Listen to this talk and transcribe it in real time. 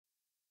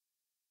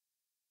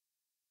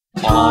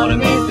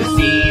Autumn is the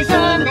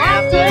season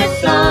after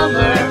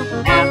summer,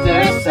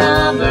 after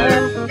summer,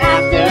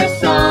 after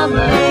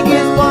summer.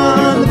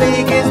 The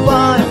biggest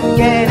one,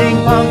 getting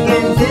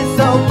pumpkins is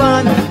so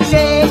fun.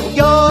 Shake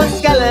your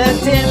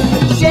skeleton,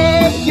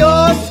 shake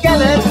your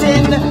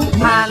skeleton.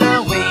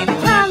 Halloween,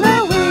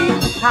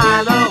 Halloween,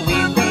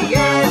 Halloween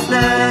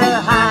fiesta.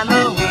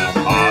 Halloween,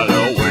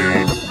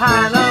 Halloween,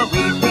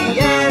 Halloween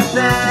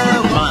fiesta.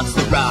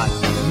 Monster rock,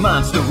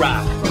 monster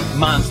rock,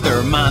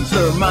 monster,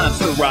 monster,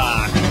 monster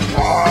rock.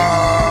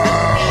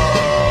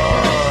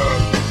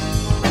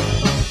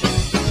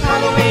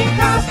 Halloween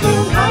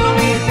costume,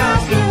 Halloween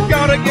costume.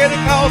 Gotta get a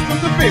costume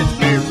to fit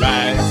me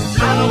right.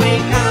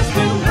 Halloween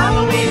costume,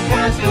 Halloween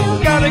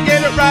costume. Gotta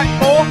get it right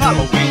for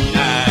Halloween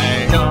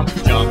night. Jump,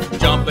 jump,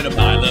 jump in a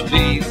pile of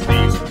leaves,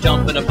 leaves.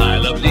 Jump in a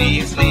pile of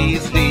leaves,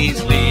 leaves,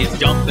 leaves, leaves.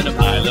 Jump in a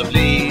pile of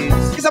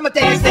leaves. 'Cause I'm a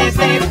dance, dance,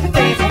 dance,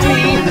 dance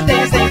tree.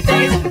 Dance, dance, dance,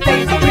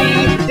 dance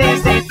tree.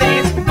 Dance, dance,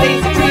 dance,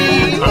 dance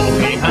tree.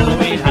 Halloween,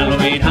 Halloween,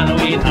 Halloween,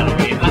 Halloween,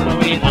 Halloween,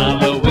 Halloween,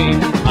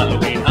 Halloween,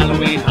 Halloween,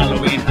 Halloween,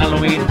 Halloween,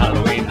 Halloween,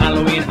 Halloween,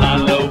 Halloween,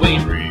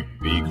 Halloween.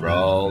 Creepy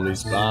crawly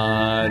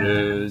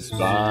spiders,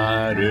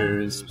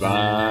 spiders,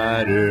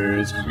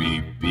 spiders.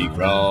 Creepy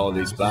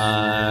crawly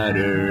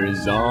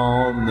spiders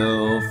on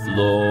the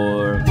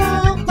floor.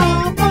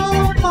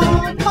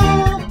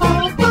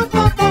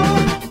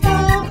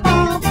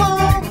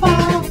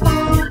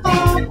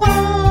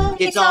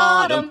 It's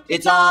autumn,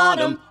 it's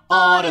autumn,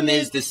 autumn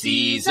is the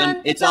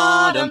season. It's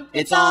autumn,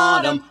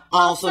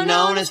 also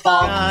known as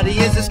fall. Johnny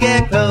is a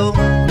scarecrow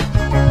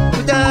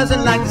who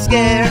doesn't like to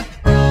scare.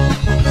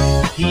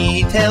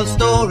 He tells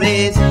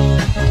stories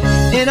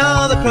and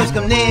all the crows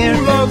come near.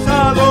 Who loves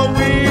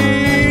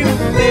Halloween?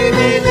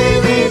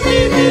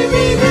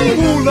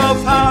 Who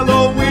loves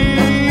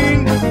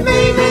Halloween? Mashed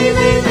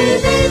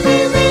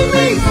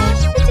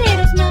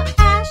potatoes, not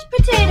mashed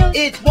potatoes.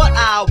 It's what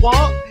I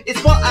want,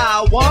 it's what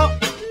I want.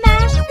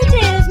 Mashed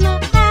potatoes,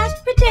 not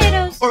mashed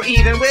potatoes. Or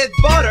even with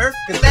butter,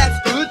 'cause that's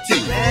good too.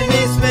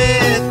 Granny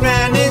Smith,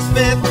 Granny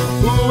Smith.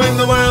 Who in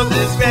the world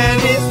is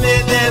Granny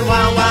Smith? And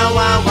why,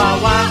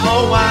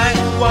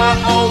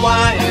 oh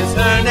why is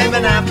her name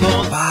an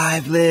apple?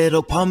 5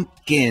 little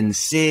pumpkins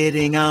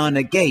sitting on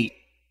a gate.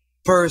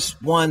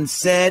 First one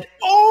said,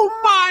 Oh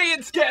my,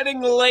 it's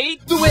getting late.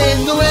 the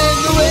wind, the wind,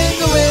 the wind,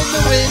 the wind,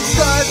 the wind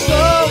starts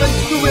blowing.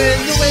 The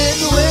wind, the wind,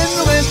 the wind,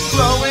 the wind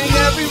blowing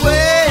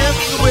everywhere.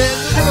 The wind.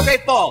 Have a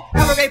great fall,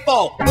 have a great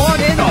fall, one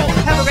and all.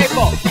 Have a great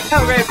fall,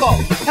 have a great fall,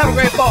 have a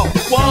great fall,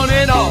 one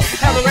and all.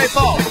 Have a great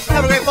fall,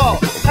 have a great fall,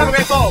 have a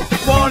great fall,